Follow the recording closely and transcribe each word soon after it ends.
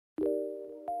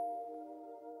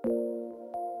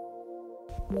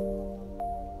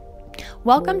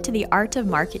Welcome to The Art of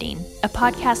Marketing, a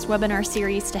podcast webinar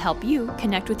series to help you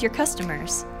connect with your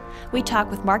customers. We talk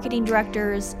with marketing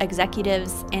directors,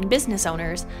 executives, and business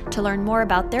owners to learn more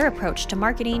about their approach to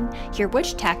marketing, hear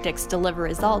which tactics deliver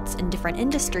results in different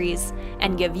industries,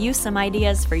 and give you some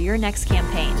ideas for your next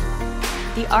campaign.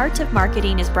 The Art of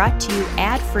Marketing is brought to you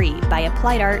ad-free by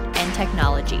Applied Art and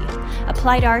Technology.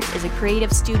 Applied Art is a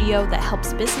creative studio that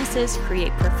helps businesses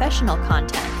create professional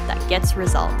content that gets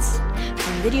results.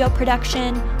 From video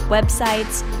production,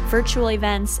 websites, virtual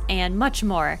events, and much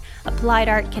more, Applied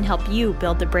Art can help you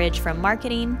build the bridge from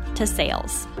marketing to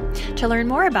sales. To learn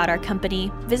more about our company,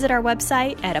 visit our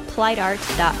website at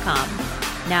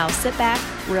appliedart.com. Now sit back,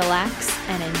 relax,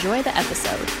 and enjoy the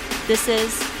episode. This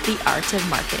is The Art of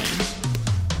Marketing.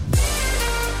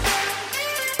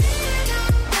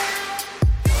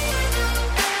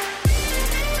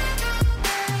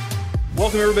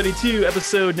 Welcome, everybody, to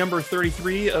episode number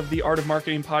 33 of the Art of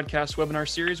Marketing podcast webinar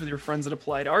series with your friends at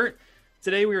Applied Art.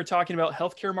 Today, we are talking about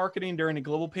healthcare marketing during a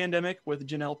global pandemic with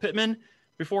Janell Pittman.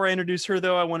 Before I introduce her,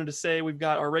 though, I wanted to say we've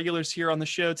got our regulars here on the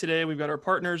show today. We've got our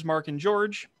partners, Mark and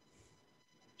George,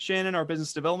 Shannon, our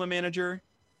business development manager,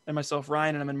 and myself,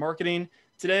 Ryan, and I'm in marketing.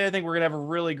 Today, I think we're going to have a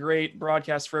really great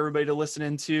broadcast for everybody to listen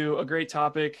into, a great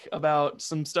topic about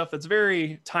some stuff that's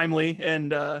very timely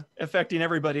and affecting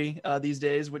everybody these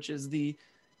days, which is the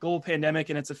global pandemic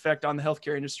and its effect on the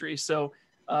healthcare industry. So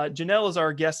Janell is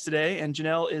our guest today, and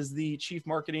Janell is the Chief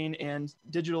Marketing and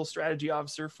Digital Strategy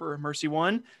Officer for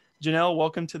MercyOne. Janell,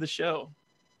 welcome to the show.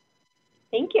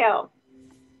 Thank you.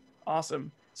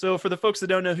 Awesome. So for the folks that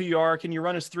don't know who you are, can you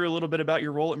run us through a little bit about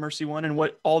your role at MercyOne and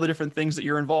what all the different things that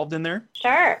you're involved in there?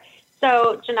 Sure.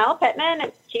 So Janell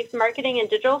Pittman, Chief Marketing and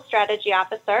Digital Strategy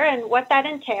Officer, and what that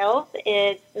entails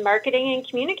is marketing and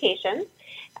communications,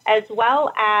 as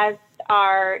well as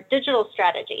our digital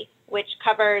strategy, which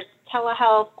covers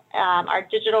telehealth, our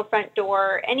digital front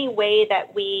door, any way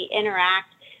that we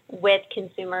interact with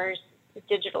consumers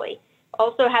digitally.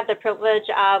 Also had the privilege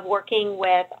of working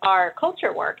with our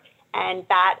culture work, and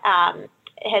that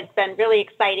has been really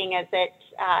exciting as it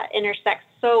intersects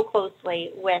so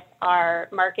closely with our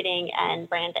marketing and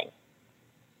branding.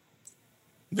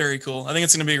 Very cool. I think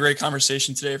it's going to be a great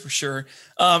conversation today for sure.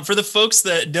 For the folks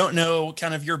that don't know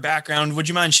kind of your background, would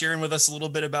you mind sharing with us a little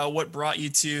bit about what brought you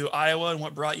to Iowa and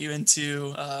what brought you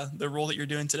into the role that you're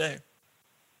doing today?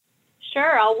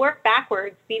 Sure. I'll work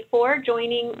backwards. Before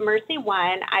joining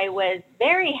MercyOne, I was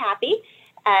very happy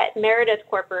at Meredith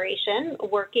Corporation,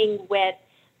 working with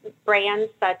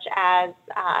brands such as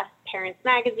Parents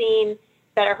Magazine,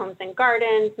 Better Homes and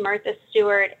Gardens, Martha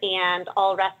Stewart, and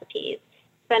All Recipes.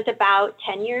 Spent about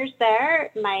 10 years there.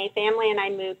 My family and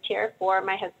I moved here for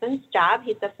my husband's job.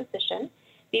 He's a physician.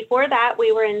 Before that,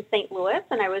 we were in St. Louis,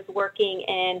 and I was working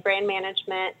in brand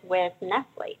management with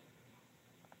Nestle.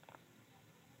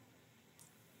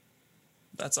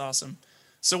 That's awesome.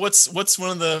 So what's one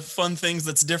of the fun things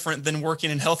that's different than working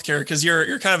in healthcare? Because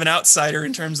you're kind of an outsider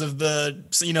in terms of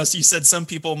so you said some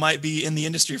people might be in the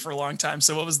industry for a long time.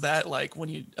 So what was that like when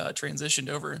you transitioned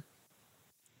over?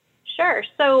 Sure.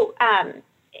 So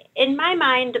in my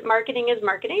mind, marketing is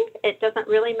marketing. It doesn't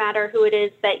really matter who it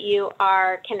is that you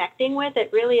are connecting with.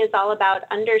 It really is all about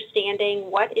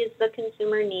understanding what is the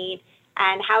consumer need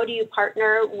and how do you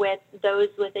partner with those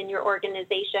within your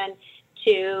organization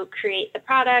to create the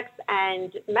products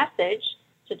and message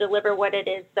to deliver what it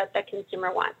is that the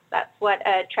consumer wants. That's what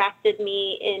attracted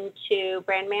me into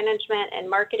brand management and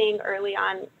marketing early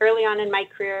on in my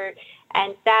career,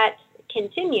 and that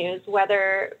continues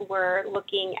whether we're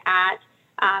looking at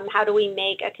how do we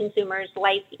make a consumer's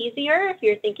life easier if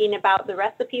you're thinking about the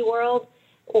recipe world,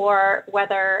 or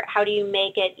whether how do you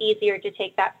make it easier to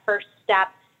take that first step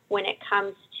when it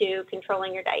comes to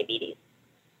controlling your diabetes.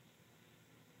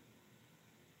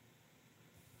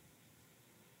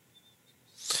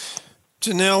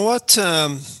 Janell,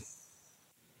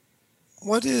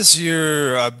 what is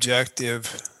your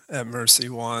objective at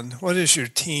MercyOne? What is your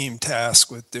team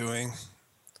tasked with doing?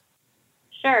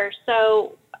 Sure.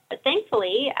 So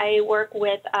thankfully, I work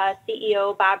with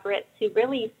CEO Bob Ritz, who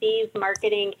really sees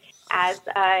marketing as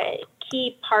a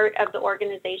key part of the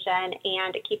organization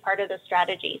and a key part of the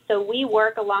strategy. So we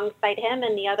work alongside him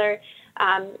and the other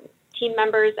team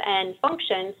members and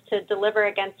functions to deliver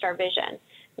against our vision,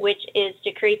 which is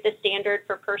to create the standard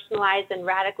for personalized and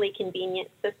radically convenient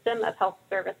system of health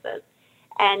services.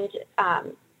 And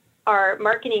our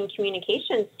marketing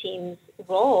communications team's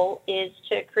role is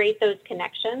to create those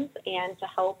connections and to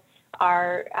help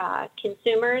our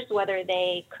consumers, whether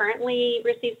they currently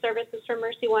receive services from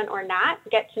MercyOne or not,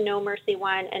 get to know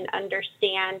MercyOne and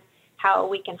understand how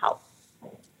we can help.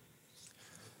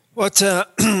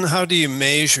 How do you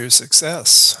measure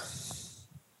success?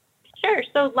 Sure.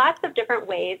 So lots of different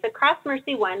ways. Across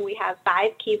Mercy One, we have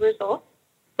 5 key results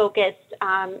focused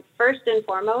first and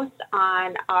foremost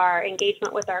on our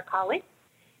engagement with our colleagues,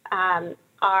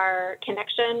 our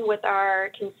connection with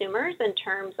our consumers in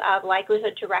terms of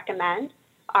likelihood to recommend,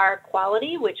 our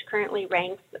quality, which currently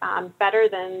ranks better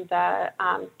than the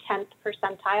 10th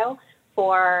percentile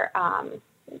for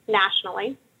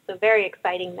nationally, so very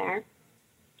exciting there.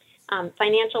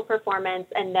 Financial performance,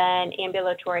 and then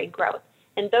ambulatory growth.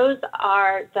 And those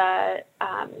are the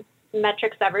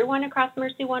metrics everyone across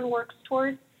Mercy One works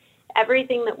towards.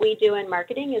 Everything that we do in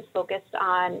marketing is focused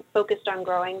on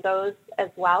growing those as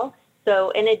well.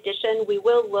 So in addition, we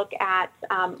will look at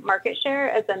market share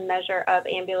as a measure of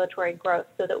ambulatory growth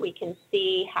so that we can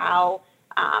see how,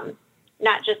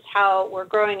 not just how we're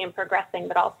growing and progressing,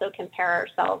 but also compare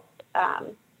ourselves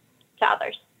to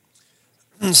others.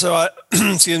 So, I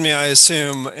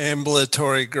assume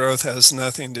ambulatory growth has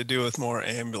nothing to do with more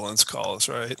ambulance calls,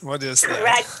 right? What is that?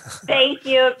 Correct. Thank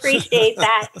you. Appreciate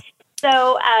that.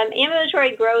 So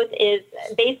ambulatory growth is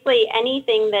basically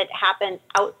anything that happens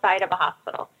outside of a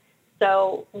hospital.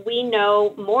 So we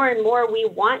know more and more we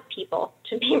want people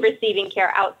to be receiving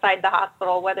care outside the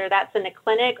hospital, whether that's in a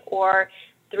clinic or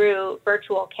through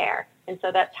virtual care. And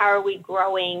so that's how are we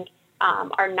growing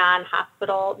our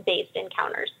non-hospital based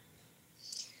encounters.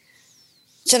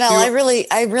 Janell,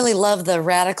 I really love the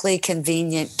radically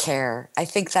convenient care. I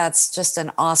think that's just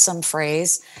an awesome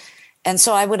phrase. And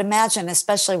so I would imagine,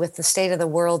 especially with the state of the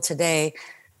world today,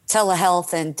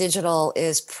 telehealth and digital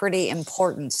is pretty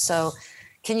important. So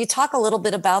can you talk a little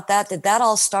bit about that? Did that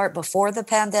all start before the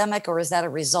pandemic, or is that a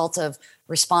result of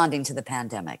responding to the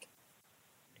pandemic?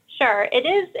 Sure, it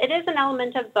is an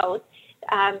element of both.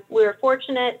 We were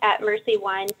fortunate at Mercy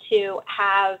One to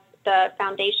have the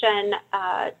foundation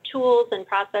tools and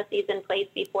processes in place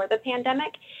before the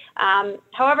pandemic.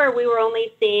 However, we were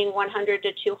only seeing 100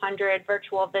 to 200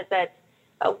 virtual visits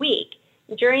a week.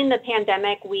 During the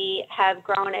pandemic, we have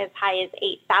grown as high as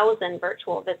 8,000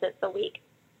 virtual visits a week.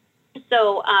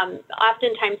 So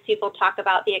oftentimes people talk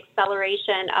about the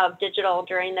acceleration of digital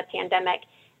during the pandemic,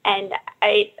 and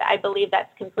I believe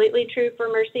that's completely true for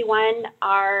Mercy One.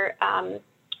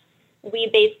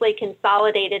 We basically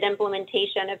consolidated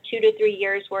implementation of 2 to 3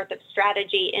 years worth of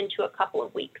strategy into a couple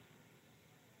of weeks.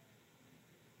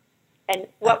 And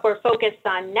what we're focused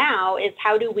on now is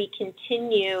how do we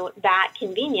continue that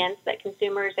convenience that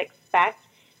consumers expect.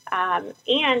 And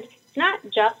it's not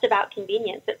just about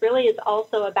convenience. It really is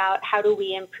also about how do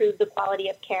we improve the quality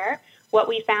of care. What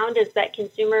we found is that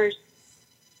consumers,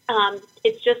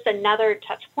 it's just another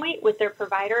touch point with their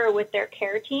provider or with their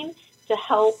care team to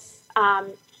help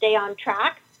stay on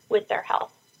track with their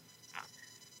health.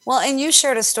 Well, and you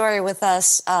shared a story with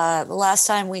us the last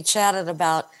time we chatted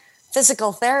about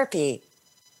physical therapy.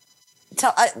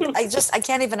 I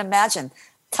can't even imagine.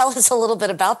 Tell us a little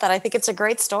bit about that. I think it's a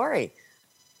great story.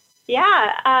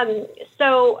 Yeah.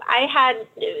 So I had,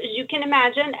 as you can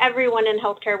imagine, everyone in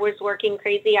healthcare was working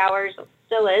crazy hours,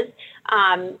 still is,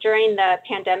 during the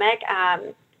pandemic.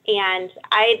 And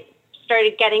I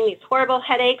started getting these horrible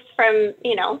headaches from,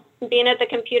 being at the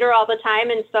computer all the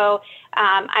time. And so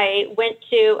I went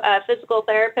to a physical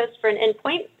therapist for an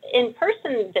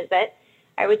in-person visit.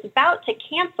 I was about to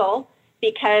cancel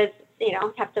because,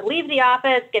 have to leave the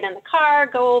office, get in the car,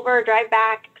 go over, drive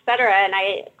back, et cetera. And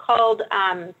I called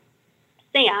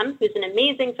Sam, who's an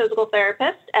amazing physical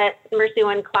therapist at Mercy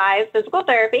One Clive Physical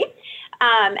Therapy,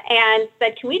 and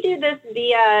said, can we do this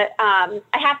via, I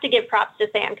have to give props to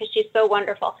Sam because she's so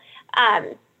wonderful.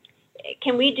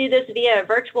 Can we do this via a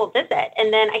virtual visit?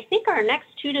 And then I think our next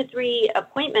 2 to 3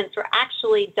 appointments were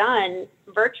actually done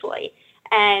virtually,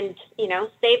 and,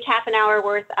 saved half an hour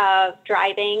worth of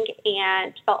driving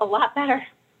and felt a lot better.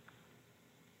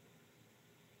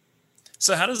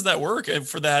 So how does that work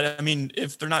for that? I mean,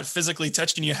 if they're not physically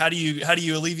touching you, how do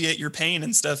you alleviate your pain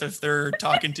and stuff if they're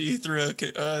talking to you through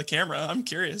a camera? I'm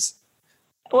curious.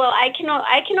 Well, I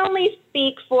can only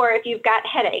speak for if you've got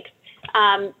headaches.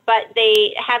 But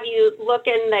they have you look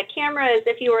in the camera as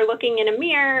if you were looking in a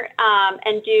mirror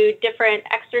and do different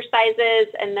exercises.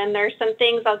 And then there's some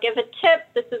things, I'll give a tip.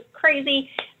 This is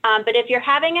crazy. But if you're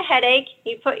having a headache,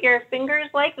 you put your fingers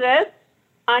like this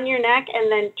on your neck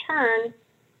and then turn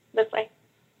this way.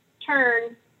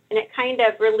 Turn, and it kind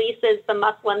of releases the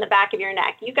muscle in the back of your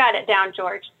neck. You got it down,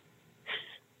 George.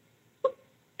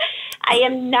 I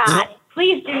am not.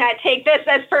 Please do not take this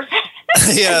as professional.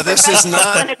 Yeah, this is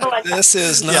not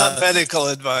medical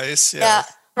advice. Yeah.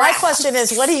 My question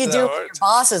is, what do you do when your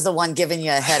boss is the one giving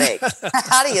you a headache?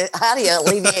 How do you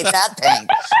alleviate that pain?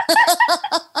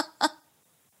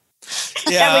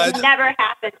 Yeah, that would never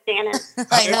happen, Shannon.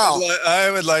 I know. I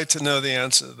would like to know the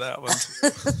answer to that one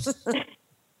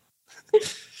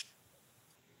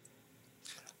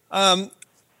too.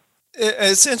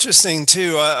 It's interesting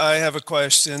too. I have a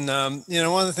question. One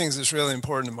of the things that's really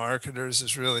important to marketers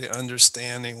is really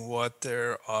understanding what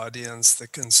their audience, the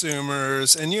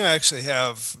consumers, and you actually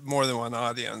have more than one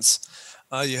audience.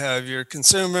 You have your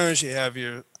consumers, you have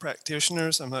your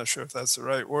practitioners. I'm not sure if that's the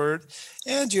right word,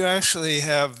 and you actually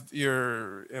have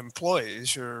your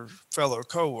employees, your fellow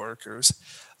coworkers.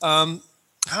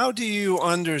 How do you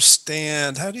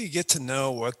understand, how do you get to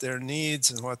know what their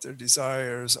needs and what their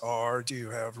desires are? Do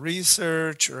you have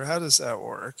research, or how does that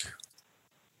work?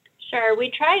 Sure,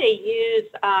 we try to use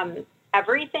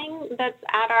everything that's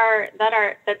at our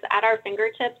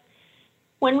fingertips.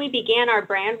 When we began our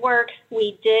brand work,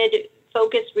 we did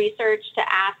focus research to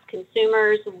ask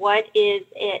consumers what is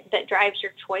it that drives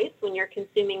your choice when you're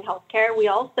consuming healthcare. We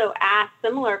also asked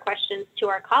similar questions to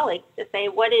our colleagues to say,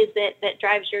 what is it that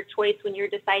drives your choice when you're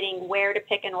deciding where to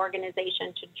pick an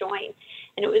organization to join?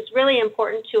 And it was really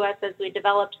important to us as we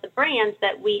developed the brands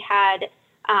that we had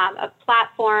a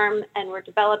platform and we're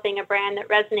developing a brand that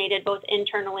resonated both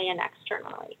internally and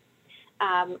externally.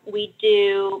 We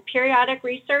do periodic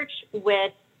research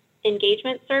with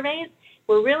engagement surveys.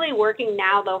 We're really working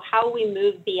now, though, how we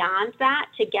move beyond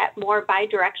that to get more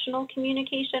bi-directional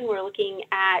communication. We're looking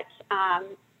at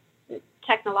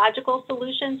technological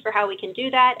solutions for how we can do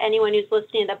that. Anyone who's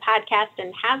listening to the podcast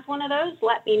and has one of those,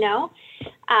 let me know.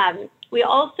 We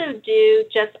also do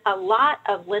just a lot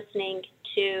of listening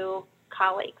to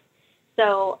colleagues.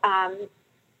 So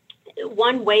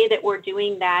one way that we're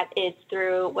doing that is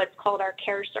through what's called our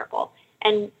care circle.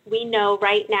 And we know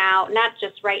right now, not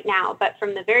just right now, but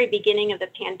from the very beginning of the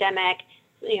pandemic,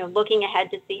 looking ahead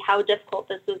to see how difficult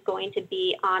this was going to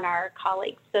be on our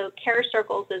colleagues. So Care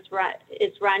Circles is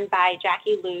run by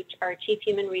Jackie Luch, our Chief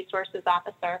Human Resources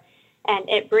Officer, and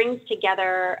it brings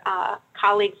together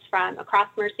colleagues from across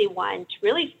Mercy One to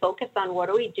really focus on what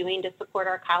are we doing to support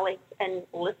our colleagues and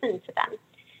listen to them.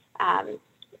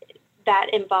 That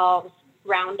involves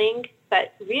rounding,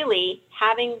 but really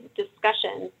having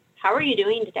discussions. How are you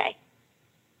doing today?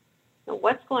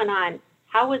 What's going on?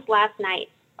 How was last night?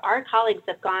 Our colleagues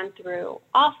have gone through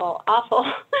awful,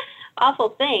 awful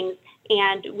things,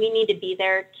 and we need to be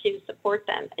there to support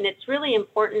them. And it's really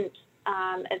important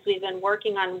as we've been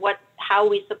working on how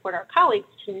we support our colleagues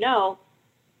to know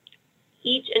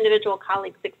each individual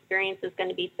colleague's experience is going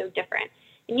to be so different.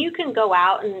 And you can go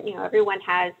out and, everyone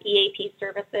has EAP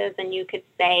services, and you could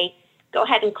say, go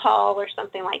ahead and call or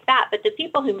something like that. But the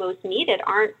people who most need it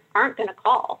aren't going to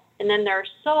call. And then there are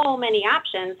so many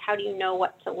options. How do you know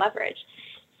what to leverage?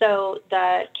 So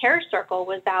the Care Circle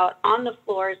was out on the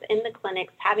floors in the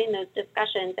clinics having those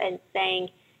discussions and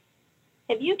saying,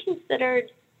 have you considered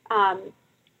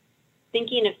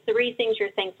thinking of 3 things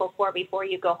you're thankful for before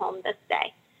you go home this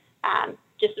day?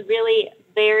 Just really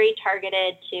very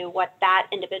targeted to what that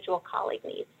individual colleague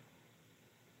needs.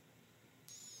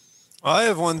 Well, I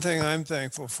have one thing I'm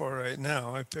thankful for right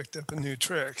now. I picked up a new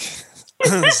trick.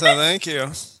 So thank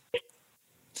you.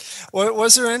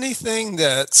 Was there anything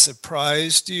that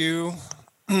surprised you?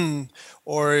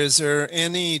 Or is there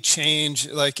any change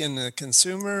like in the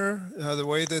consumer, the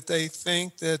way that they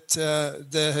think that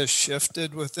has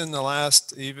shifted within the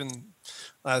last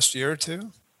year or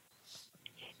two?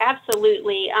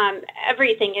 Absolutely.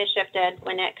 Everything is shifted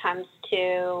when it comes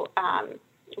to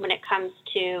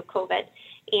COVID.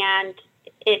 And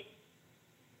it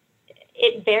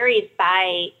varies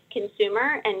by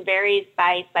consumer and varies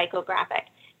by psychographic.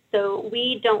 So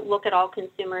we don't look at all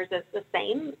consumers as the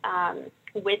same.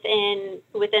 Within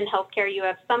healthcare, you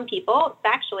have some people, it's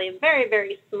actually a very,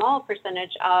 very small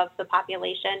percentage of the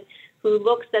population, who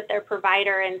looks at their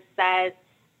provider and says,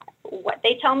 what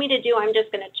they tell me to do, I'm just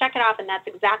going to check it off, and that's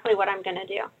exactly what I'm going to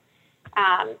do.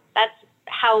 That's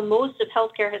how most of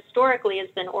healthcare historically has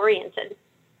been oriented,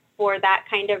 for that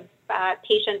kind of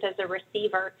patient as a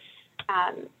receiver.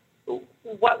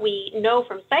 What we know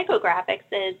from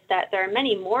psychographics is that there are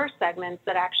many more segments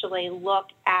that actually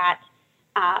look at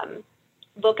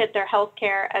their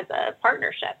healthcare as a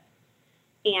partnership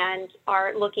and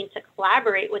are looking to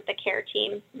collaborate with the care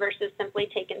team versus simply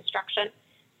take instruction.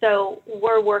 So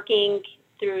we're working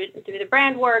through the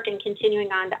brand work and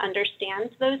continuing on to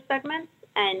understand those segments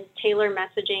and tailor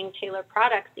messaging, tailor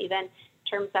products even in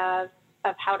terms of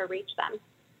how to reach them.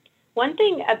 One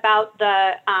thing about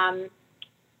that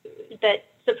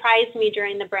surprised me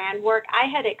during the brand work, I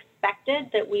had expected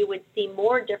that we would see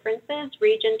more differences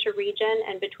region to region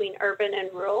and between urban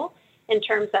and rural in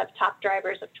terms of top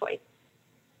drivers of choice.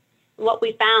 What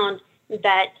we found,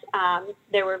 that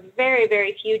there were very,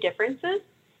 very few differences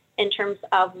in terms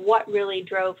of what really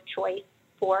drove choice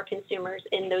for consumers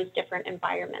in those different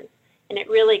environments. And it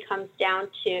really comes down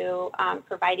to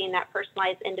providing that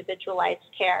personalized, individualized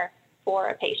care for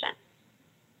a patient.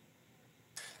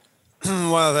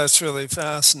 Wow, that's really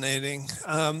fascinating.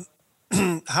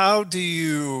 How do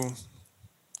you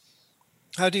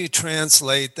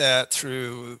translate that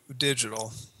through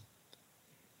digital?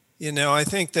 I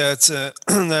think that's a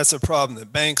that's a problem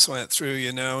that banks went through.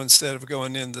 Instead of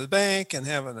going into the bank and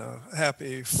having a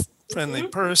happy, friendly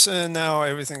person, now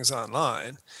everything's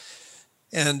online.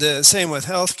 And same with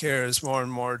healthcare, is more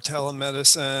and more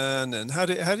telemedicine. And how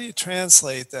do you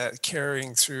translate that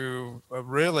caring through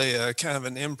really a kind of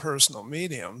an impersonal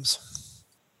mediums?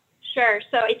 Sure.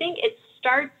 So I think it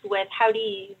starts with, how do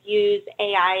you use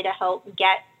AI to help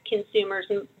get consumers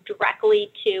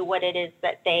directly to what it is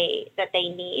that they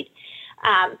need?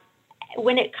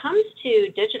 When it comes to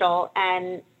digital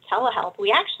and telehealth,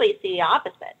 we actually see the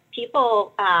opposite.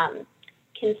 People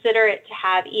consider it to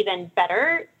have even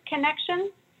better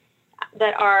connections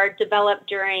that are developed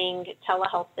during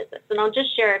telehealth visits. And I'll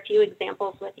just share a few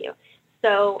examples with you.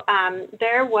 So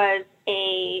there was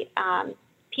a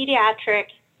pediatric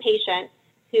patient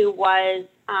who was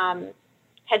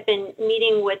had been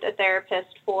meeting with a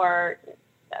therapist for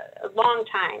a long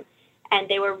time, and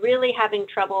they were really having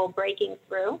trouble breaking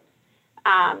through.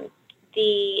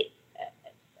 The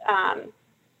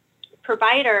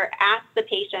provider asked the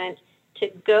patient to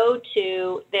go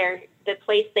to the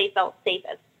place they felt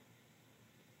safest.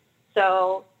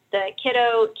 So the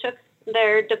kiddo took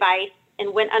their device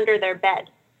and went under their bed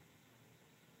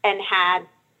and had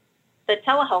the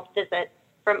telehealth visit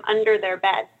from under their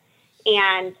bed.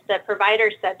 And the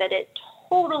provider said that it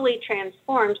totally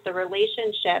transformed the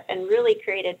relationship and really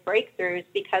created breakthroughs,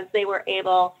 because they were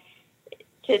able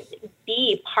to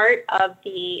be part of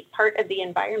the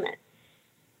environment.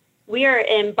 We are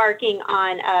embarking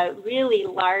on a really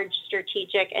large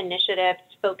strategic initiative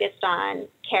focused on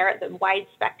care, the wide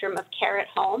spectrum of care at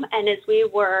home. And as we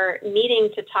were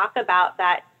meeting to talk about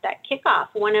that kickoff,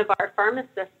 one of our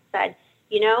pharmacists said,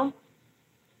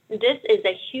 this is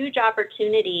a huge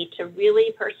opportunity to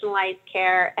really personalize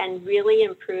care and really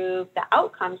improve the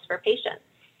outcomes for patients.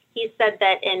 He said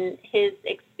that in his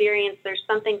experience, there's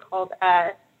something called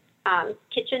a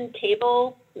kitchen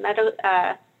table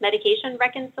medication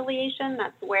reconciliation.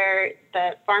 That's where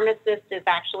the pharmacist is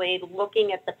actually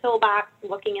looking at the pill box,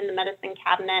 looking in the medicine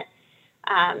cabinet,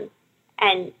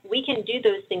 and we can do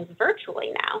those things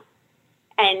virtually now.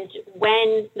 And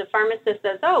when the pharmacist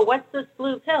says, "Oh, what's this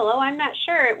blue pill? Oh, I'm not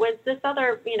sure. It was this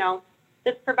other,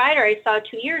 this provider I saw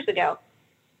 2 years ago,"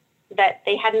 that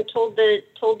they hadn't told the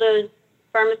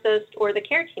pharmacist or the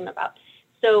care team about.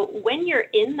 So when you're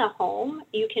in the home,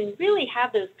 you can really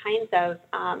have those kinds of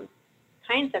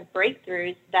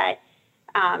breakthroughs that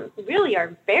really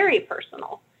are very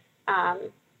personal.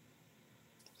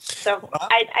 So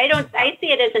I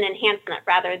see it as an enhancement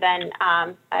rather than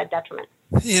a detriment.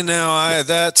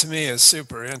 That to me is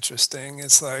super interesting.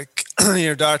 It's like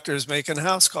your doctor's making a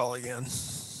house call again.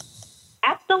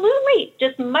 Absolutely.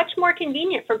 Just much more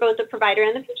convenient for both the provider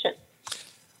and the patient.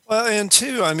 Well, and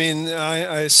two, I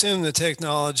assume the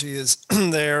technology is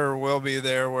there or will be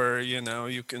there where,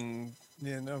 you can,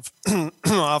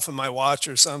 off of my watch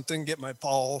or something, get my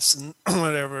pulse and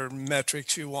whatever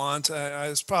metrics you want. I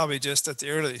was probably just at the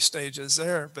early stages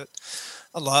there, but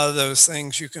a lot of those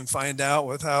things you can find out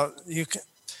without, you can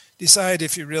decide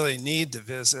if you really need to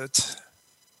visit.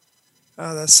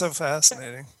 Oh, that's so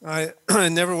fascinating. I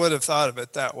never would have thought of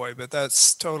it that way, but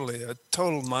that's totally a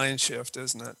total mind shift,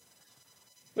 isn't it?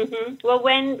 Mm-hmm. Well,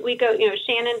 when we go,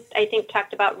 Shannon, I think,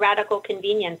 talked about radical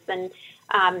convenience, and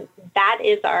that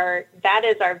is our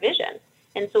vision.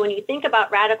 And so when you think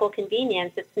about radical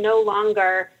convenience, it's no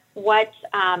longer what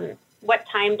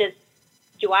time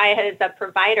do I as a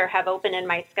provider have open in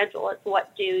my schedule. It's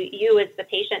what do you as the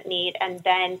patient need, and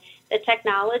then the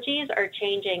technologies are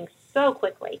changing so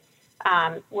quickly.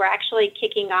 We're actually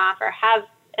kicking off or have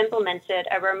implemented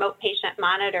a remote patient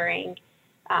monitoring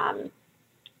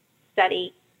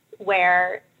study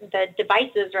where the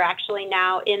devices are actually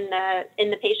now in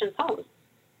the patient's homes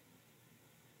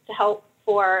to help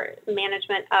for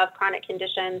management of chronic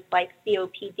conditions like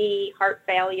COPD, heart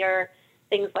failure,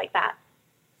 things like that.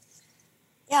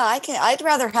 Yeah, I'd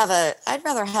rather have a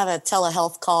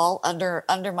telehealth call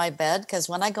under my bed, because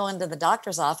when I go into the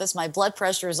doctor's office, my blood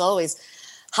pressure is always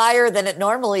higher than it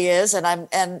normally is,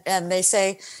 and they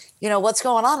say, what's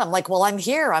going on? I'm like, well, I'm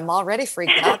here. I'm already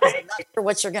freaked out because I'm not sure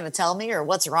what you're going to tell me or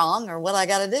what's wrong or what I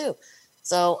got to do.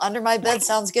 So under my bed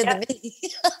sounds good to me.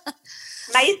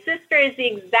 My sister is the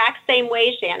exact same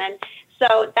way, Shannon.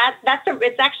 So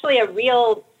it's actually a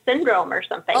real syndrome or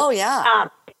something. Oh, yeah.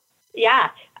 Yeah.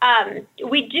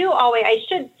 We do always, I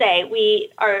should say,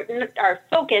 our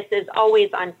focus is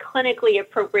always on clinically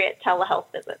appropriate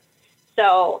telehealth visits.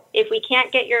 So if we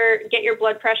can't get your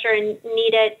blood pressure and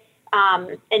need it,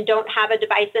 and don't have a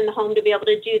device in the home to be able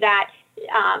to do that,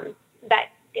 that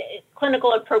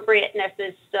clinical appropriateness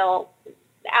is still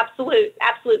absolute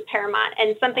paramount.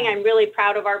 And something I'm really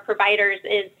proud of our providers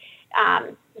is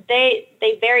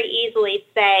they very easily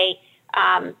say,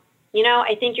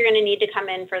 I think you're going to need to come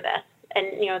in for this. And,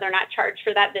 they're not charged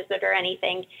for that visit or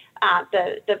anything,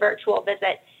 the virtual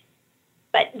visit.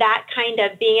 But that kind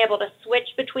of being able to switch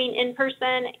between in-person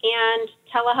and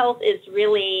telehealth is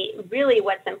really, really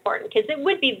what's important, because it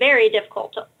would be very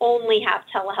difficult to only have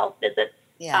telehealth visits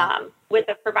with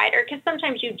a provider, because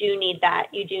sometimes you do need that.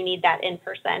 You do need that in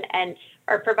person, and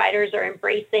our providers are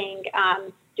embracing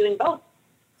doing both.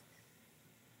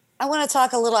 I want you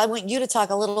to talk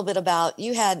a little bit about,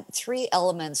 you had 3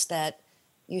 elements that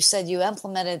you said you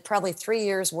implemented probably 3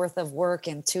 years worth of work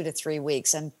in 2 to 3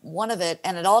 weeks. And one of it,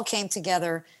 and it all came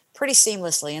together pretty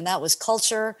seamlessly. And that was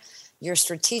culture, your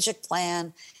strategic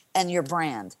plan, and your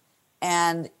brand.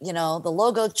 And, the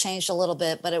logo changed a little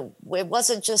bit, but it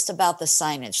wasn't just about the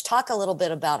signage. Talk a little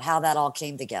bit about how that all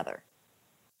came together.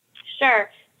 Sure.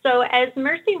 So as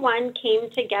Mercy One came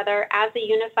together as a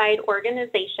unified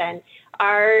organization,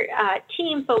 our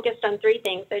team focused on 3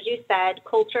 things, as you said: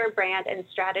 culture, brand, and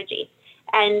strategy.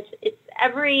 And it's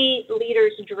every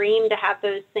leader's dream to have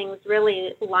those things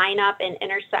really line up and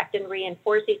intersect and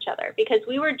reinforce each other, because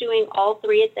we were doing all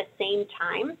 3 at the same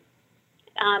time.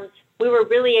 We were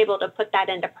really able to put that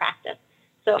into practice.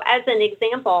 So as an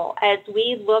example, as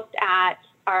we looked at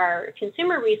our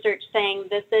consumer research saying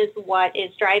this is what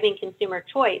is driving consumer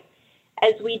choice,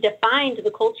 as we defined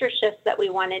the culture shifts that we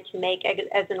wanted to make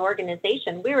as an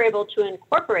organization, we were able to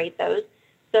incorporate those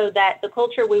so that the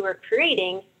culture we were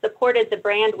creating supported the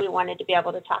brand we wanted to be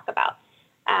able to talk about.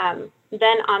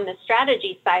 Then on the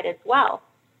strategy side as well,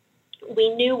 we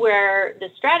knew where the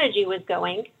strategy was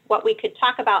going, what we could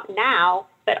talk about now,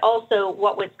 but also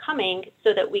what was coming,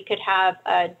 so that we could have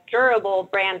a durable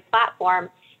brand platform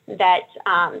that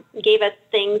gave us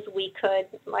things we could,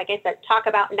 like I said, talk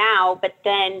about now, but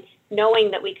then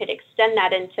knowing that we could extend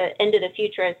that into the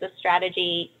future as the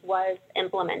strategy was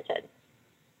implemented.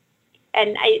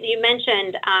 And you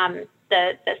mentioned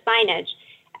the signage.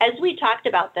 As we talked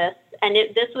about this, and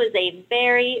this was a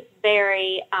very,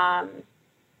 very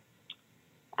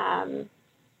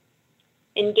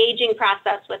engaging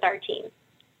process with our team.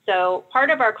 So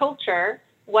part of our culture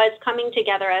was coming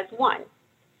together as one.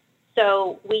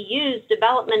 So we used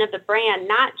development of the brand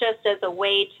not just as a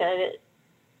way to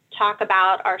talk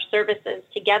about our services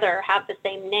together, have the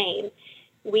same name.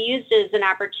 We used it as an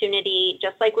opportunity,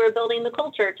 just like we were building the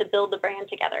culture, to build the brand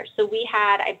together. So we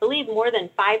had, I believe, more than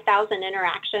 5,000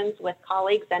 interactions with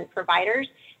colleagues and providers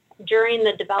during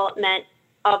the development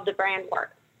of the brand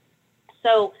work.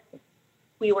 So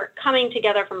we were coming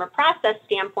together from a process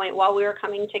standpoint while we were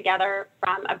coming together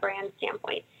from a brand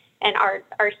standpoint. And our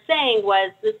saying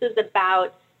was, this is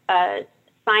about a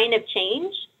sign of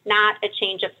change, not a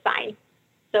change of sign.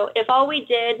 So if all we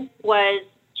did was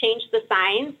change the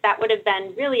signs, that would have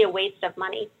been really a waste of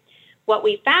money. What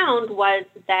we found was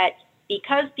that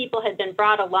because people had been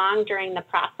brought along during the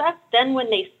process, then when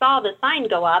they saw the sign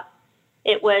go up,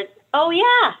 it was, oh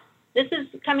yeah, this is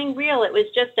becoming real. It was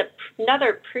just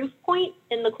another proof point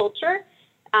in the culture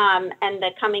and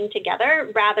the coming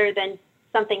together, rather than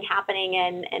something happening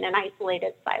in an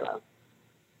isolated silo.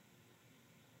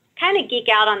 Kind of geek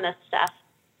out on this stuff.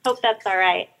 Hope that's all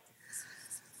right.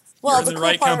 Well, the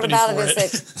cool part about it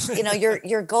is that,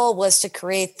 your goal was to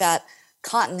create that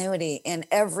continuity in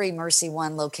every Mercy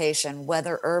One location,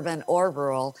 whether urban or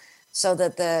rural, so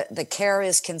that the care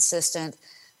is consistent,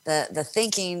 the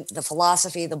thinking, the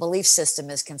philosophy, the belief system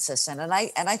is consistent. And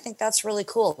I think that's really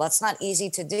cool. That's not easy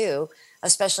to do,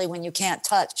 especially when you can't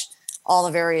touch all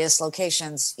the various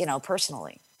locations,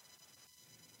 personally.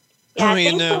 Yeah,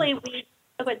 thankfully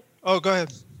go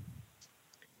ahead.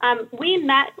 We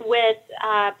met with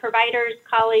providers,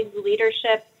 colleagues,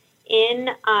 leadership in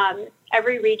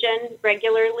every region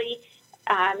regularly.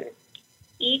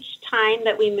 Each time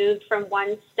that we moved from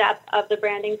one step of the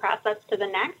branding process to the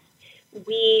next,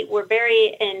 we were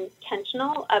very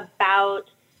intentional about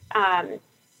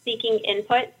seeking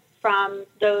input from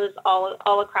those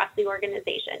all across the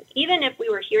organization. Even if we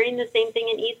were hearing the same thing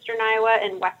in Eastern Iowa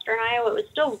and Western Iowa, it was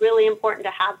still really important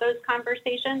to have those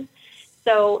conversations,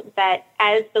 so that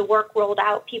as the work rolled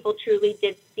out, people truly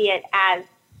did see it as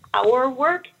our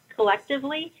work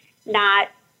collectively, not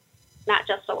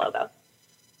just a logo.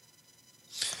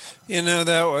 You know,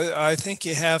 that I think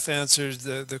you half answered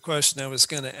the question I was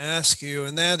going to ask you,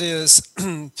 and that is,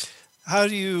 how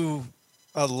do you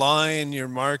align your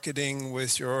marketing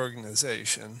with your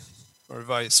organization, or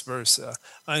vice versa?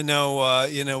 I know,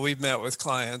 we've met with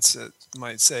clients that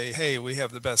might say, hey, we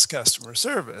have the best customer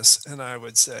service. And I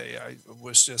would say, I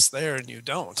was just there and you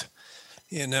don't.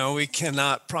 We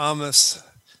cannot promise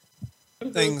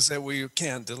things that we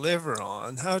can't deliver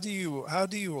on. How do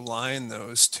you align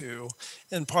those two?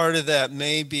 And part of that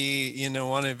may be,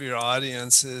 one of your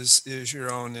audiences is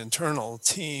your own internal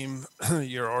team,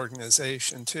 your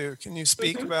organization too. Can you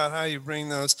speak about how you bring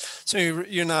those so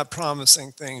you're not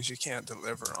promising things you can't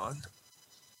deliver on?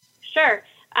 Sure.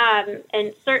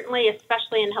 And certainly,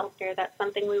 especially in healthcare, that's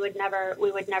something we would never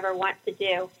want to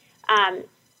do.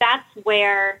 That's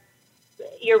where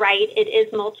you're right. It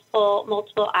is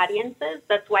multiple audiences.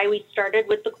 That's why we started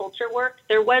with the culture work.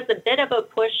 There was a bit of a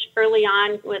push early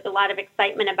on with a lot of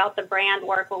excitement about the brand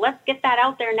work. Well, let's get that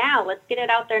out there now. Let's get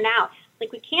it out there now.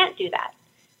 Like, we can't do that.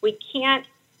 We can't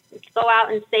go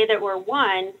out and say that we're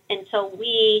one until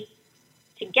we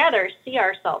together see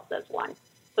ourselves as one.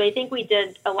 So I think we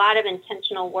did a lot of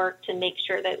intentional work to make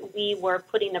sure that we were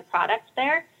putting the product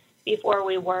there before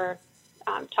we were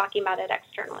talking about it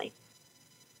externally.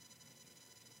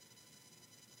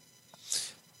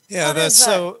 Yeah,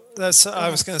 I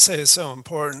was going to say it's so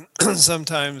important.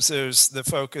 Sometimes the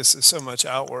focus is so much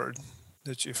outward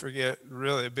that you forget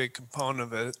really a big component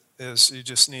of it is you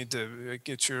just need to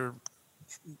get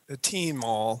a team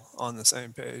all on the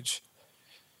same page.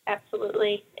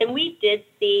 Absolutely. And we did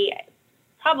see,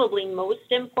 probably most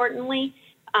importantly,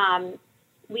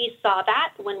 we saw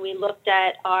that when we looked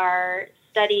at our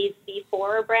studies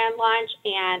before brand launch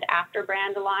and after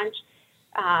brand launch.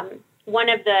 One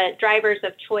of the drivers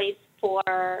of choice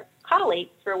for colleagues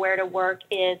for where to work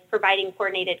is providing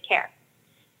coordinated care.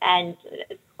 And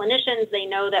as clinicians, they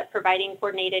know that providing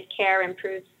coordinated care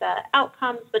improves the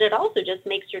outcomes, but it also just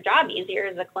makes your job easier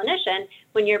as a clinician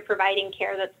when you're providing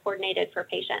care that's coordinated for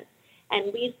patients.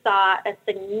 And we saw a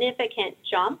significant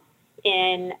jump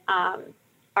in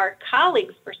our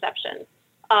colleagues' perception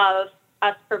of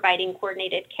us providing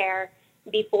coordinated care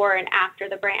before and after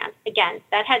the brand. Again,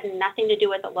 that had nothing to do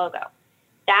with the logo.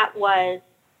 That was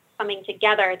coming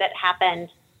together that happened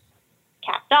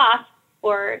capped off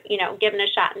or, given a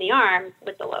shot in the arm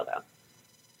with the logo.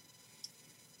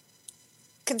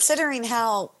 Considering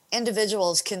how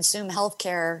individuals consume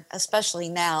healthcare, especially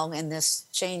now in this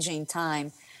changing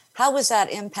time, how has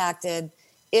that impacted,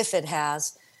 if it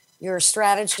has, your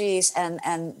strategies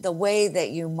and the way that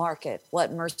you market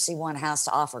what Mercy One has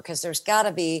to offer? Because there's got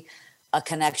to be a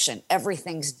connection.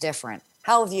 Everything's different.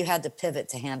 How have you had to pivot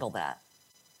to handle that?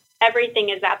 Everything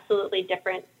is absolutely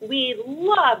different. We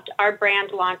loved our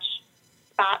brand launch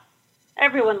spots.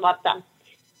 Everyone loved them.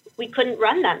 We couldn't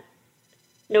run them.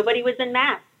 Nobody was in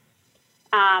mass.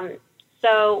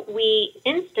 So we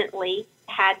instantly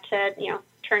had to,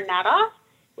 turn that off.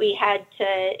 We had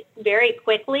to very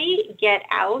quickly get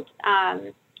out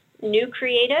new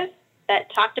creative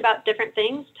that talked about different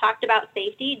things, talked about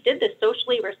safety, did the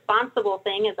socially responsible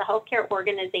thing as a healthcare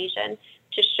organization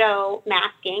to show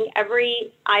masking.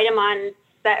 Every item on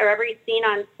set or every scene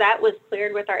on set was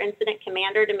cleared with our incident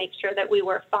commander to make sure that we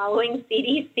were following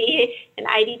CDC and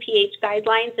IDPH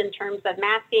guidelines in terms of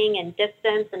masking and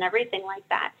distance and everything like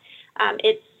that.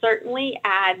 It certainly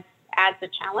adds a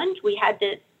challenge. We had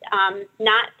to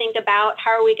not think about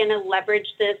how are we going to leverage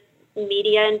this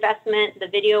media investment, the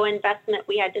video investment.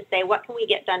 We had to say, what can we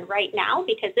get done right now?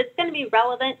 Because it's going to be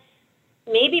relevant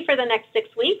maybe for the next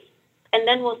 6 weeks, and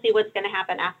then we'll see what's going to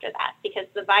happen after that, because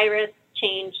the virus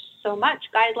changed so much,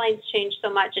 guidelines changed so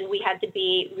much, and we had to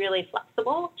be really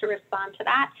flexible to respond to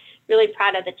that. Really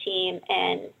proud of the team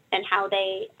and how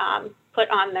they put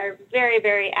on their very,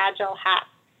 very agile hats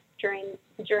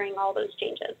during all those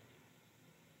changes.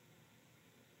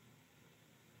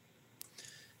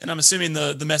 And I'm assuming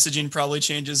the messaging probably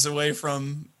changes away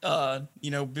from,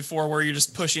 before where you're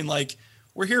just pushing like,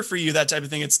 we're here for you, that type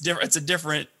of thing. It's different. It's a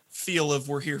different feel of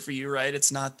we're here for you, right?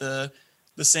 It's not the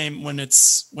same when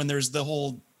there's the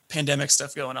whole pandemic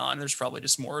stuff going on. There's probably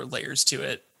just more layers to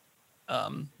it.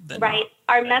 Right.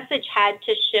 Our message had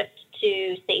to shift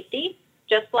to safety,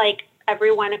 just like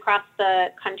everyone across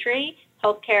the country.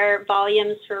 Healthcare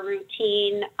volumes for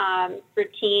routine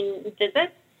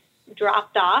visits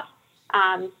dropped off.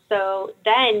 So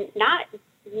then not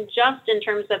just in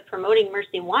terms of promoting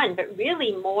Mercy One, but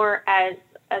really more as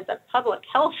a public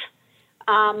health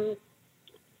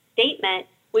statement,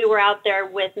 we were out there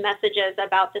with messages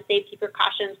about the safety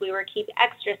precautions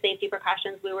extra safety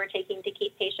precautions we were taking to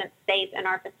keep patients safe in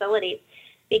our facilities.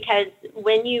 Because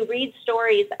when you read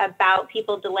stories about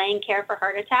people delaying care for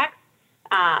heart attacks,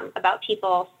 about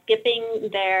people skipping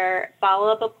their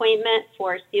follow-up appointment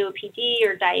for COPD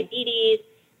or diabetes,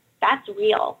 that's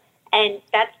real. And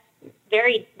that's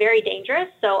very, very dangerous.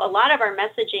 So a lot of our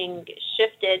messaging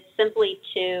shifted simply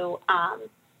to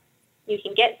you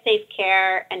can get safe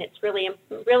care, and it's really,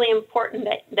 really important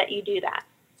that you do that.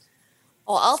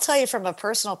 Well, I'll tell you from a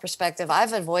personal perspective,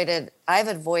 I've avoided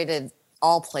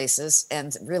all places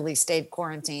and really stayed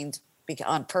quarantined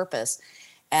on purpose.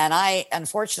 And I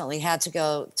unfortunately had to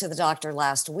go to the doctor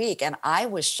last week, and I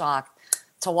was shocked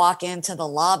to walk into the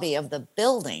lobby of the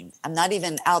building. I'm not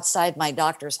even outside my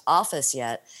doctor's office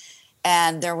yet.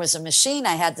 And there was a machine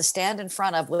I had to stand in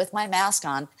front of with my mask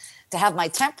on to have my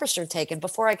temperature taken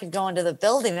before I could go into the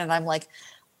building. And I'm like,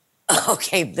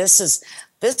 okay, this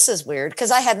is weird,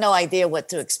 because I had no idea what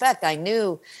to expect. I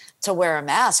knew to wear a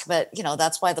mask, but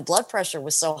that's why the blood pressure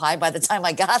was so high by the time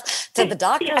I got to the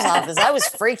doctor's office. I was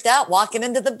freaked out walking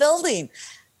into the building.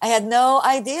 I had no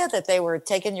idea that they were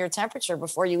taking your temperature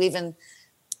before you even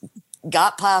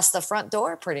got past the front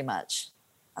door, pretty much.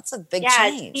 That's a big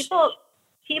change.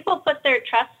 People put their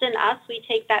trust in us. We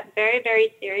take that very,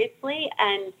 very seriously,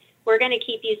 and we're going to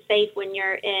keep you safe when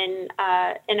you're in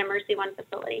a Mercy One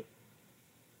facility.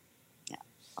 Yeah,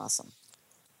 awesome.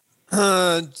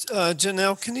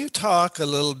 Janell, can you talk a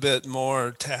little bit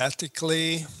more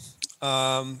tactically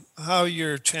how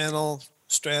your channel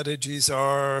strategies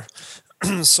are,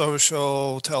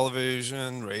 social,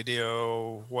 television,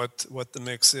 radio, what the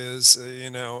mix is,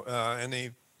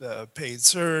 any paid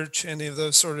search, any of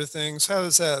those sort of things? How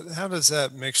does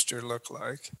that mixture look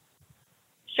like?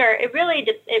 Sure. It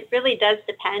really does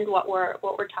depend what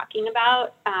we're talking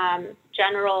about.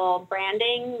 General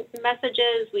branding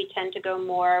messages, we tend to go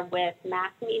more with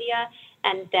mass media,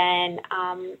 and then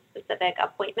specific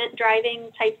appointment driving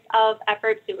types of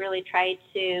efforts. We really try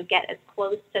to get as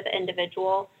close to the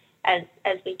individual as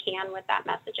we can with that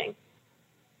messaging.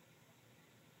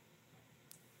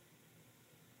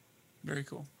 Very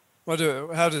cool.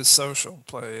 How does social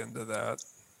play into that?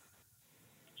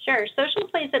 Sure. Social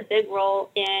plays a big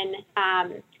role in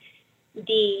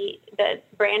the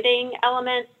branding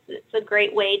elements. It's a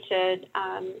great way to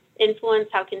influence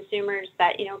how consumers,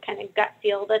 that kind of gut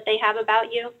feel that they have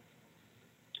about you.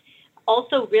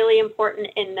 Also, really important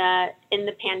in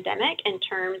the pandemic in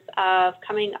terms of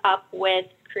coming up with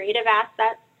creative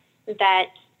assets that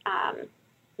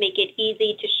make it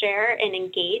easy to share and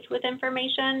engage with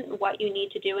information. What you need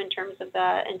to do in terms of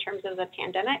the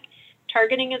pandemic.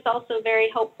 Targeting is also very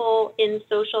helpful in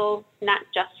social, not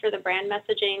just for the brand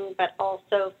messaging, but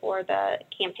also for the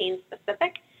campaign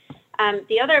specific.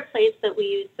 The other place that we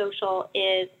use social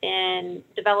is in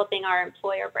developing our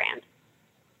employer brand.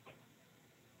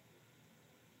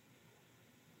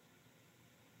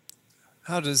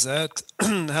 How does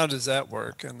that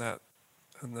work in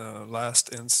the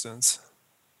last instance?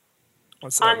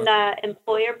 What's that on the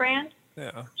employer brand?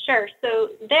 Yeah. Sure. So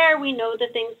there we know the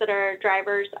things that are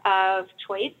drivers of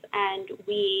choice, and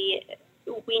we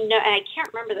know, and I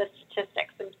can't remember the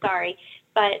statistics, I'm sorry,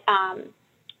 but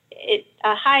it's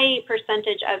a high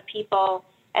percentage of people,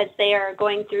 as they are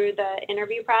going through the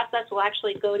interview process, will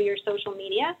actually go to your social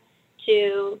media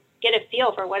to get a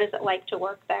feel for what is it like to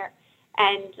work there.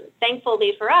 And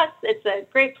thankfully for us, it's a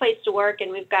great place to work,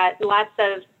 and we've got lots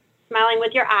of smiling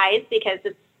with your eyes because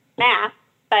it's math,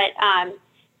 but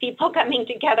people coming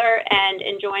together and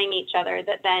enjoying each other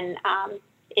that then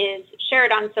is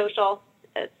shared on social.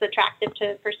 It's attractive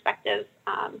to prospective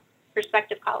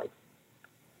colleagues.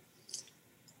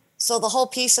 So the whole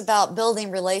piece about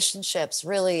building relationships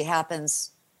really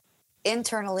happens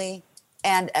internally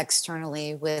and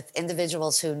externally with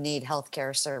individuals who need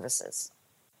healthcare services.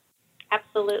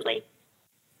 Absolutely.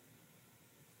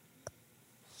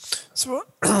 So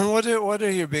what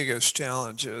are your biggest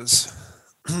challenges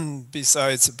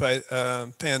besides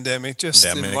the pandemic, just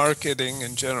in marketing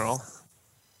in general?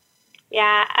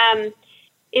 Yeah,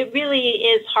 it really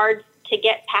is hard to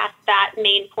get past that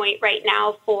main point right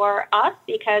now for us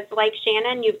because, like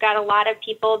Shannon, you've got a lot of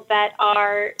people that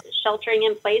are sheltering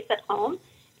in place at home.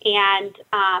 And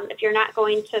if you're not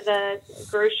going to the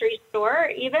grocery store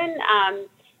even,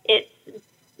 it's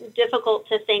difficult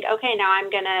to think, okay, now I'm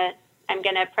gonna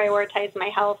prioritize my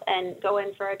health and go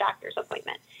in for a doctor's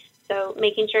appointment. So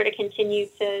making sure to continue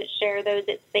to share those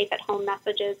 "it's safe at home"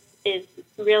 messages is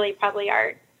really probably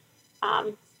our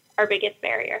biggest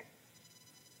barrier.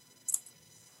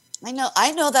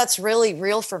 I know that's really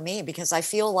real for me because I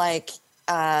feel like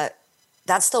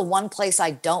that's the one place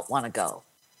I don't want to go,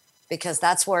 because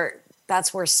that's where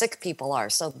sick people are.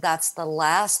 So that's the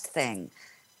last thing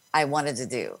I wanted to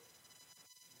do.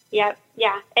 Yep.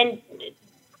 Yeah. And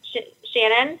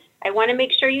Shannon, I want to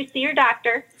make sure you see your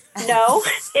doctor. No,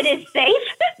 it is safe.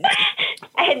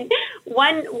 And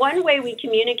one way we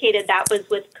communicated that was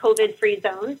with COVID-free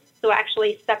zones. So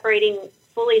actually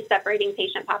fully separating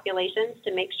patient populations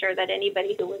to make sure that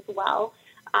anybody who was well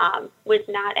was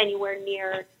not anywhere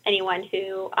near anyone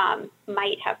who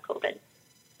might have COVID.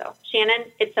 So Shannon,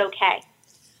 it's okay.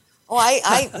 Oh,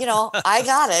 I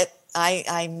got it.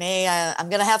 I'm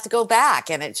going to have to go back,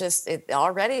 and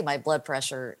already my blood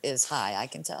pressure is high. I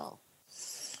can tell.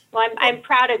 Well, I'm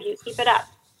proud of you. Keep it up.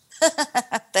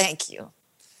 Thank you.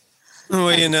 Well,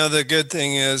 the good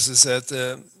thing is that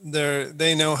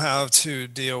they know how to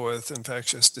deal with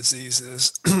infectious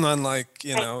diseases, unlike,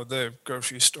 the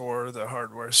grocery store, the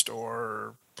hardware store,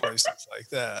 or places like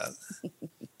that.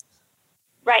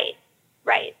 Right.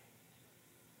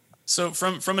 So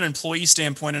from an employee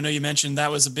standpoint, I know you mentioned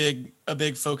that was a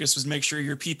big focus, was make sure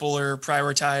your people are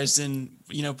prioritized and,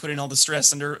 putting all the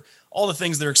stress under all the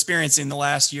things they're experiencing the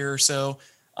last year or so.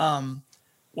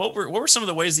 What were some of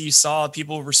the ways that you saw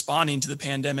people responding to the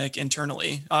pandemic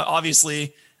internally?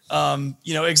 Obviously,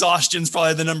 exhaustion is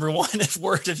probably the number one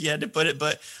word if you had to put it,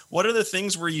 but what other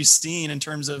things were you seeing in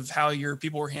terms of how your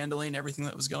people were handling everything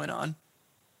that was going on?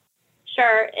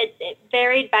 Sure. It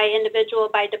varied by individual,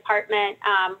 by department,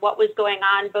 what was going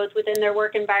on both within their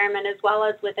work environment as well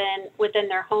as within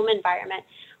their home environment.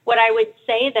 What I would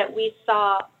say that we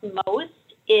saw most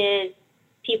is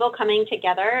people coming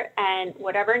together and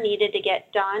whatever needed to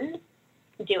get done,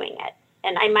 doing it.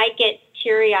 And I might get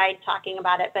teary-eyed talking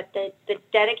about it, but the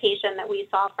dedication that we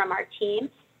saw from our team,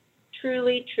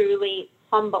 truly, truly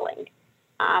humbling.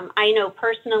 I know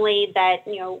personally that,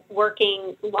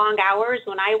 working long hours,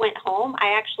 when I went home,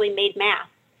 I actually made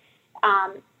masks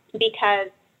because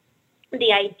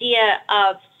the idea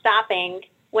of stopping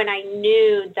when I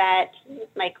knew that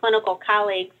my clinical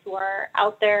colleagues were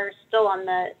out there still on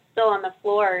the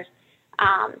floors,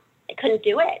 I couldn't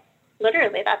do it.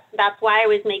 Literally, that's why I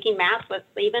was making masks.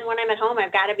 Even when I'm at home,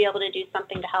 I've got to be able to do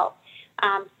something to help.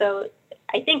 So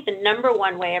I think the number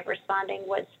one way of responding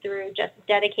was through just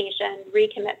dedication,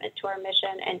 recommitment to our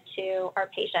mission and to our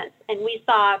patients. And we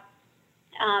saw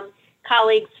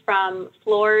colleagues from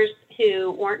floors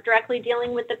who weren't directly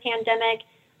dealing with the pandemic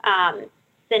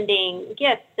sending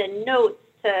gifts and notes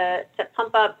to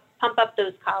pump up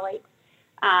those colleagues.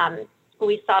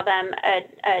 We saw them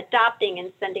adopting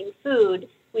and sending food.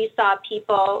 We saw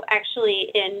people actually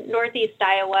in Northeast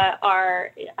Iowa,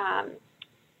 our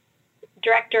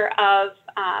director of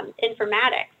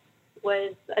informatics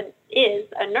is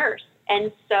a nurse.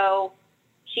 And so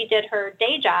she did her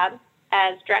day job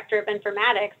as director of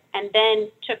informatics and then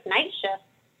took night shifts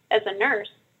as a nurse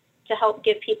to help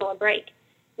give people a break.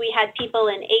 We had people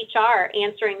in HR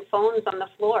answering phones on the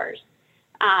floors.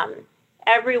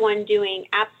 Everyone doing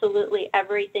absolutely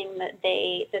everything that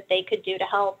they could do to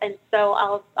help. And so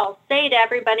I'll say to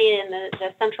everybody in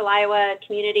the Central Iowa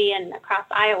community and across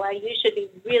Iowa, you should be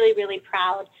really, really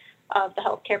proud of the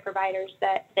healthcare providers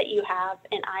that you have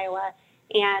in Iowa.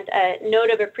 And a note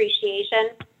of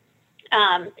appreciation,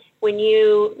 when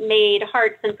you made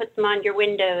hearts and put them on your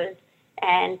windows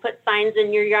and put signs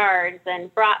in your yards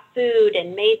and brought food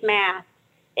and made masks,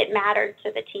 it mattered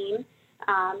to the team.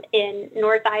 In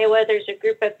North Iowa, there's a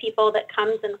group of people that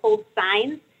comes and holds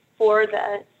signs for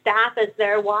the staff as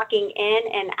they're walking in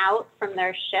and out from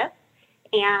their shifts,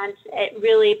 and it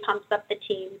really pumps up the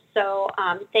team. So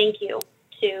thank you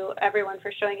to everyone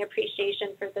for showing appreciation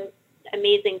for the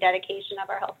amazing dedication of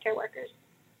our healthcare workers.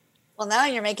 Well, now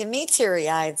you're making me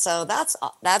teary-eyed, so that's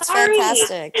Sorry.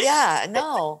 fantastic. Yeah,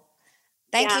 no,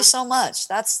 thank you so much.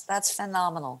 That's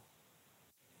phenomenal.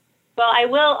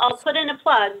 Well, I'll put in a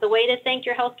plug. The way to thank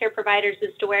your healthcare providers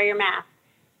is to wear your mask.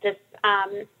 This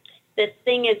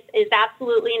thing is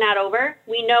absolutely not over.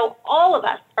 We know all of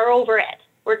us are over it.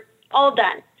 We're all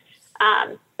done.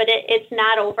 But it's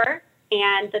not over.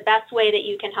 And the best way that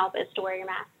you can help is to wear your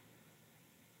mask.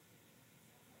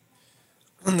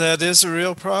 And that is a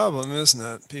real problem, isn't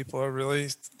it? People are really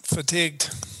fatigued.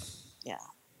 Yeah.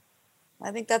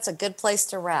 I think that's a good place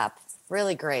to wrap.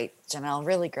 Really great, Janell.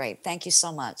 Really great. Thank you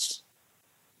so much.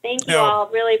 Thank you all.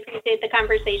 Really appreciate the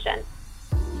conversation.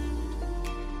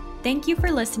 Thank you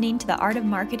for listening to the Art of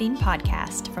Marketing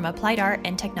podcast from Applied Art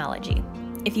and Technology.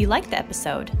 If you liked the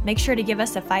episode, make sure to give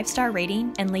us a 5-star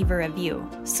rating and leave a review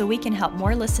so we can help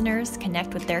more listeners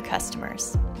connect with their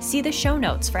customers. See the show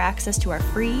notes for access to our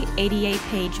free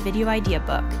 88-page video idea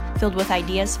book filled with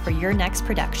ideas for your next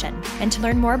production. And to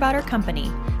learn more about our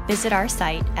company, visit our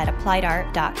site at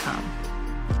appliedart.com.